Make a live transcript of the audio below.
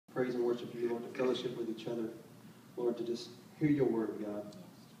praise and worship you, Lord, to fellowship with each other, Lord, to just hear your word, God.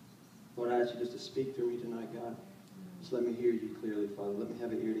 Lord, I ask you just to speak through me tonight, God. Just let me hear you clearly, Father. Let me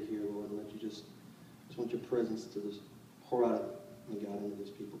have an ear to hear, Lord, and let you just want your presence to just pour out of me, God, into these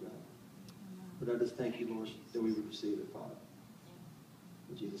people, God. But I just thank you, Lord, that we would receive it, Father.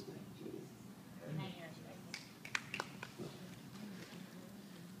 In Jesus' name. Amen.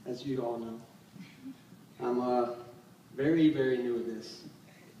 As you all know, I'm very, very new at this.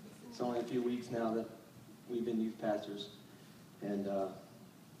 It's only a few weeks now that we've been youth pastors, and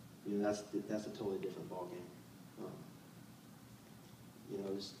that's a totally different ballgame.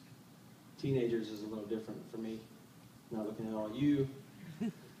 As teenagers is a little different for me. Now looking at all you,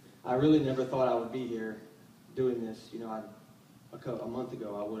 I really never thought I would be here doing this. A month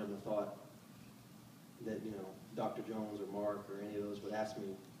ago, I wouldn't have thought that Dr. Jones or Mark or any of those would ask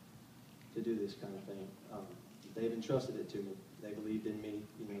me to do this kind of thing. They've entrusted it to me. They believed in me.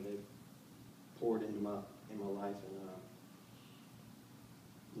 They've poured into my life,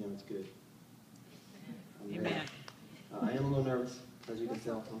 and it's good. Amen. I am a little nervous, as you can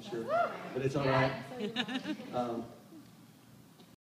tell, I'm sure, but it's all right.